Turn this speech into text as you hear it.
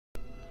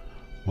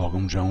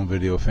Welcome, drone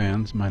video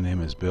fans. My name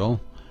is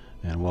Bill,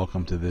 and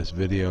welcome to this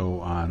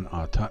video on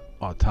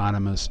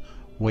autonomous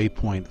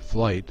waypoint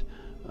flight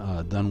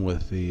done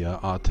with the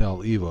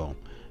Autel Evo.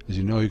 As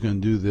you know, you can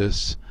do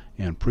this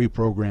and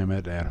pre-program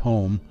it at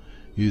home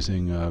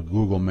using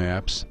Google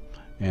Maps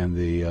and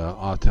the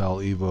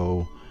Autel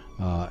Evo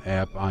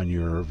app on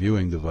your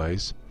viewing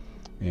device.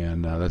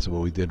 And that's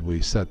what we did.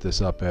 We set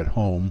this up at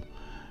home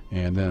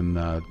and then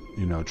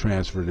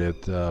transferred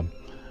it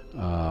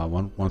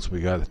once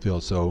we got the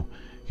field. So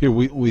here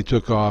we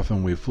took off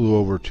and we flew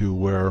over to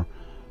where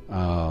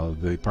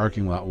the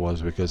parking lot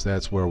was, because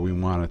that's where we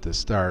wanted to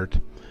start.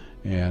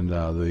 And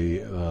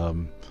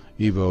the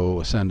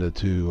Evo ascended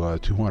to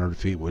 200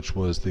 feet, which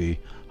was the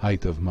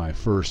height of my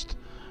first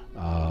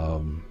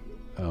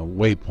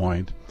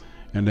waypoint.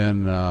 And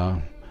then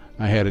I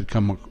had it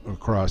come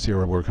across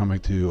here. We're coming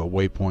to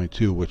Waypoint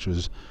 2, which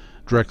was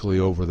directly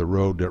over the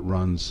road that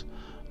runs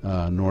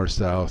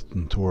north-south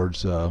and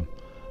towards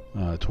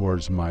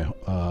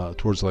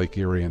Lake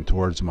Erie and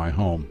towards my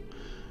home.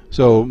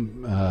 So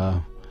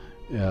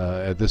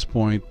at this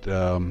point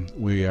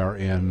we are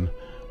in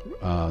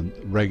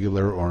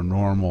regular or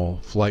normal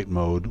flight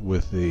mode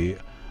with the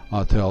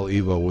Autel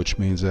Evo, which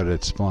means that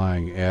it's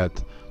flying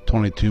at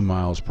 22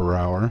 miles per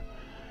hour.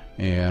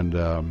 And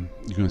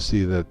you can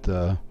see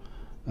that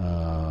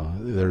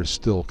there's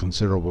still a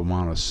considerable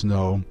amount of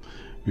snow.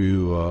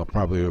 You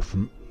probably are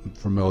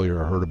familiar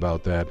or heard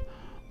about that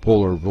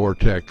polar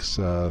vortex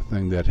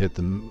thing that hit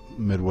the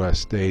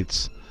Midwest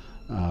states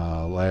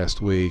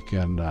last week,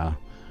 and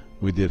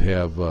we did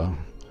have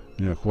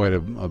quite a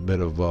bit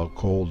of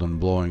cold and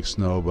blowing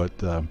snow, but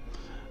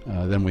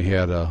then we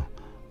had a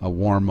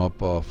warm-up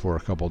for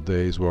a couple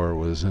days where it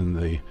was in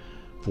the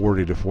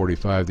 40 to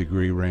 45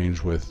 degree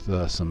range with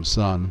some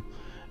sun.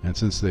 And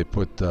since they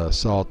put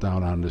salt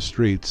down on the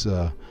streets,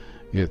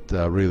 it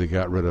really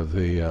got rid of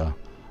the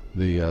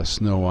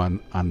snow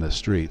on the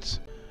streets.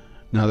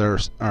 Now there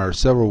are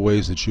several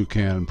ways that you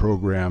can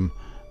program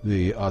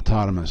the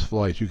autonomous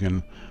flight. You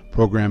can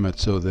program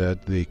it so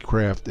that the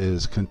craft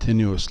is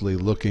continuously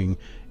looking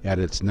at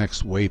its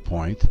next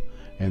waypoint,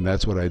 and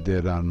that's what I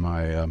did on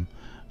my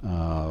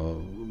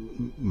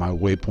my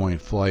waypoint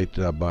flight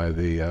by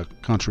the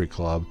country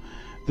club.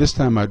 This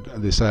time I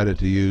decided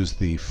to use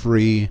the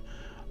free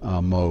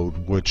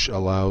mode, which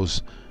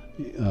allows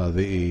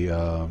the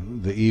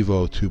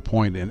Evo to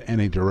point in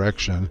any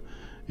direction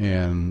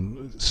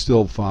and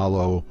still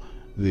follow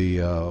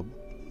the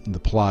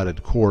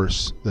plotted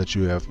course that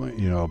you have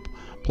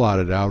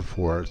plotted out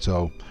for it.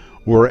 So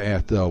we're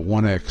at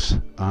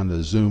 1x on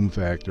the zoom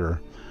factor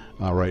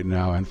right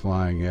now and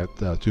flying at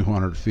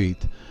 200 feet.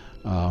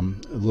 A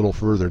little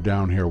further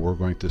down here we're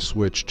going to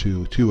switch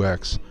to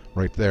 2x.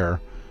 Right there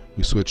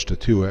we switch to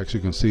 2x. You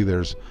can see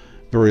there's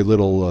very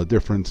little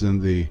difference in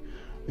the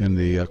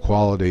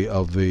quality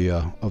of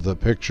the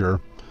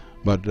picture,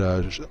 but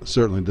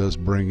certainly does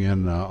bring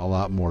in a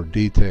lot more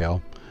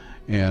detail.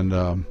 And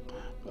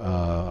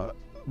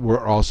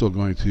we're also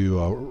going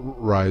to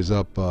rise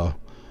up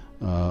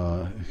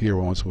here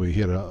once we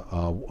hit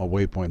a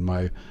waypoint.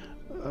 My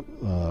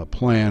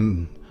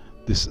plan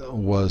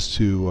was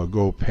to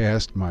go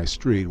past my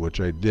street,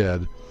 which I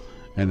did,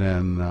 and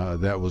then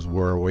that was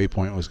where a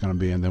waypoint was going to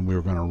be, and then we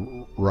were going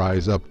to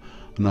rise up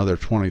another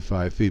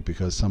 25 feet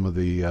because some of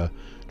the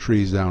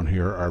trees down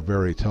here are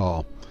very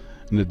tall.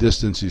 In the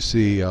distance you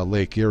see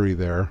Lake Erie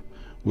there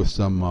with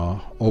some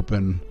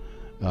open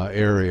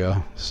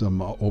area,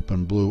 some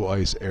open blue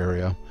ice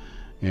area,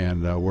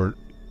 and we're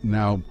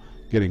now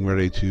getting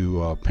ready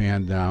to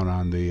pan down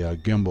on the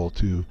gimbal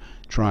to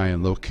try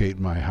and locate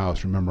my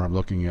house. Remember, I'm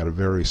looking at a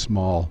very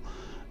small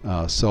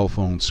cell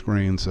phone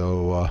screen,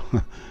 so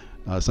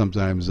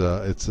sometimes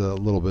it's a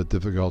little bit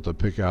difficult to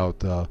pick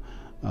out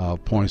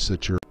points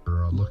that you're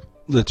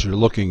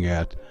looking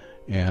at.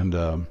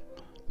 And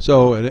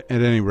so at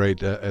any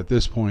rate, at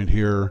this point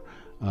here,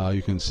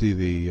 you can see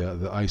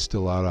the ice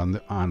still out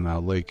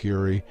on Lake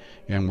Erie,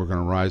 and we're going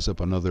to rise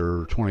up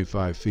another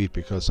 25 feet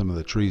because some of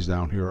the trees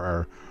down here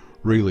are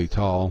really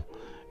tall.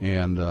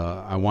 And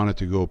I wanted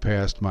to go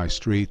past my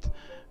street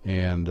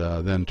and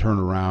then turn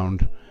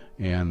around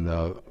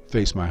and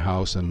face my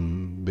house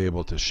and be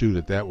able to shoot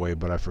it that way,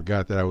 but I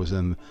forgot that I was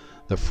in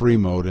the free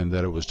mode and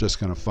that it was just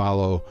going to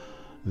follow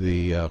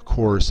the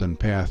course and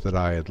path that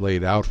I had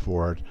laid out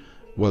for it.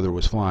 Whether it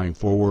was flying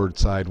forward,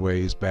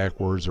 sideways,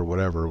 backwards, or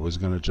whatever, it was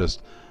going to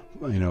just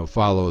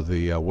follow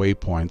the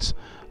waypoints.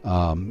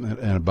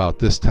 And about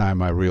this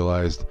time I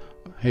realized,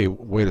 hey,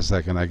 wait a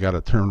second, I got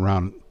to turn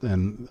around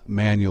and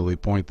manually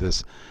point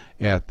this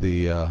at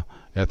the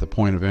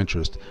point of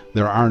interest.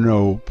 There are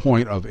no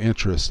point of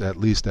interest, at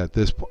least at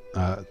this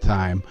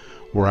time,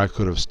 where I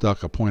could have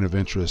stuck a point of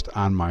interest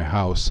on my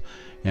house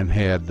and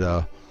had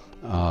the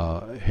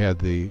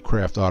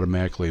craft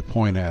automatically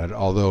point at it,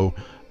 although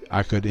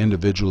I could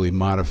individually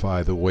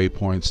modify the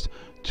waypoints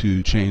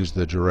to change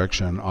the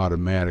direction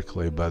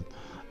automatically, but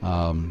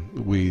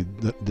we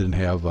didn't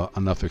have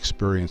enough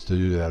experience to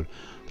do that.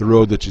 The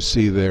road that you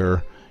see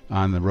there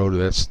on the road.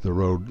 That's the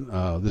road.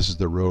 This is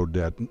the road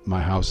that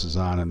my house is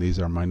on, and these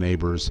are my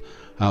neighbors'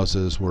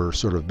 houses. We're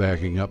sort of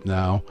backing up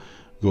now,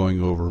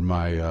 going over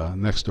my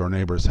next door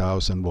neighbor's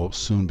house, and we'll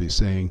soon be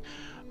seeing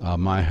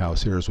my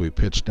house here as we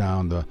pitch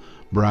down the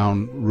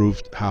brown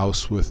roofed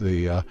house with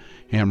the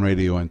ham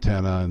radio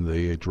antenna and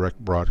the direct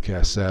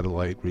broadcast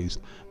satellite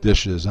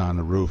dishes on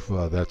the roof.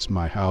 That's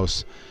my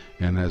house,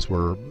 and as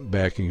we're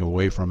backing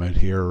away from it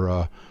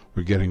here,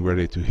 we're getting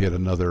ready to hit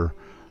another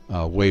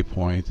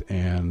waypoint,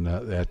 and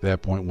at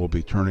that point we'll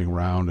be turning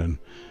around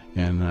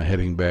and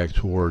heading back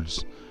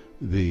towards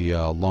the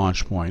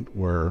launch point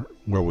where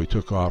we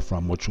took off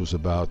from, which was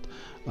about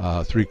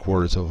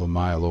 3/4 of a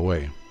mile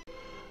away.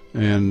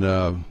 And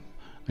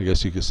I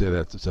guess you could say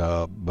that's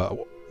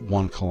about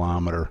 1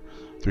 kilometer,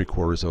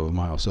 3/4 of a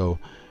mile. So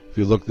if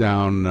you look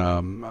down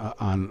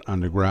on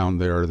the ground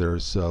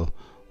there's a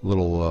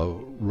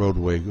little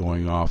roadway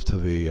going off to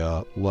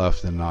the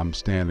left, and I'm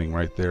standing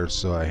right there,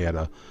 so I had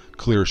a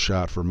clear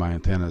shot for my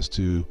antennas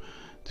to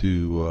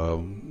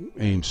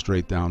aim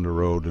straight down the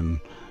road, and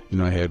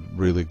I had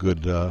really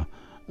good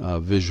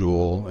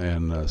visual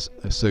and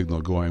a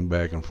signal going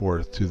back and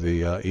forth to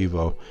the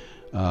Evo.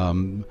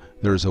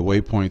 There's a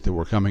waypoint that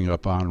we're coming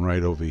up on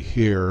right over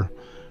here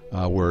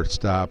where it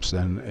stops,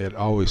 and it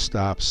always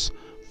stops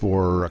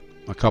for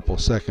a couple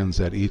seconds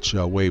at each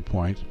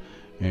waypoint,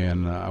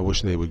 and I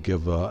wish they would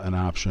give an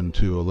option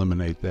to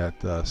eliminate that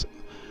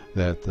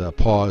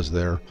pause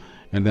there.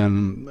 And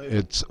then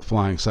it's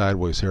flying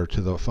sideways here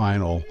to the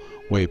final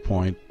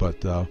waypoint,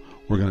 but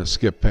we're going to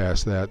skip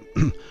past that.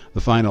 The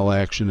final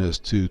action is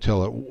to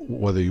tell it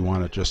whether you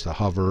want it just to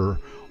hover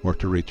or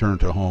to return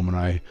to home, and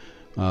I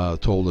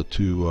told it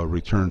to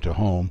return to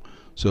home,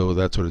 so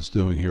that's what it's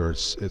doing here.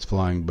 It's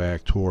flying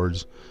back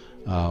towards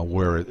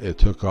where it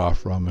took off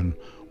from, and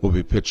we'll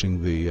be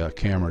pitching the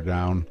camera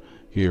down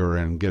here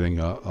and getting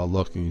a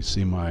look, and you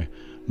see my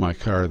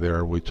car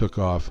there. We took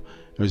off,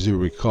 as you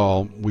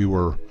recall, we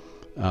were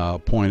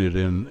pointed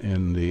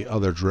in the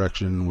other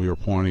direction. We were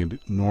pointing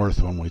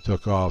north when we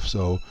took off,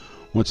 so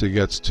once it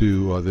gets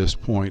to this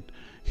point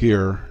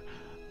here,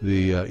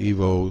 the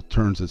Evo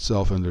turns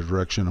itself in the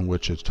direction in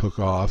which it took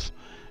off,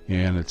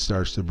 and it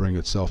starts to bring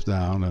itself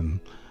down, and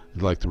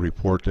I'd like to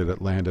report that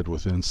it landed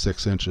within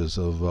 6 inches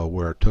of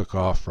where it took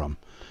off from.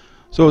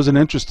 So it was an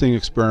interesting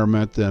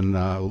experiment, and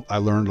I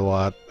learned a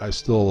lot. I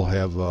still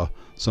have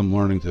some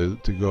learning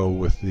to go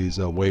with these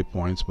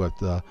waypoints, but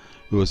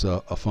it was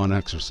a fun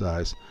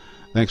exercise.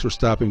 Thanks for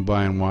stopping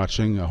by and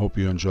watching. I hope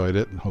you enjoyed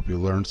it and hope you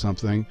learned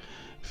something.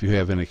 If you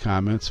have any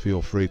comments,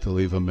 feel free to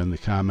leave them in the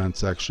comment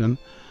section.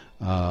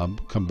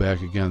 Come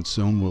back again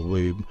soon. We'll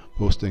be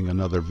posting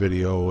another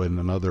video in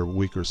another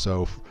week or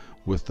so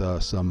with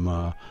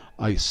some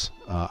ice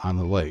on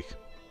the lake.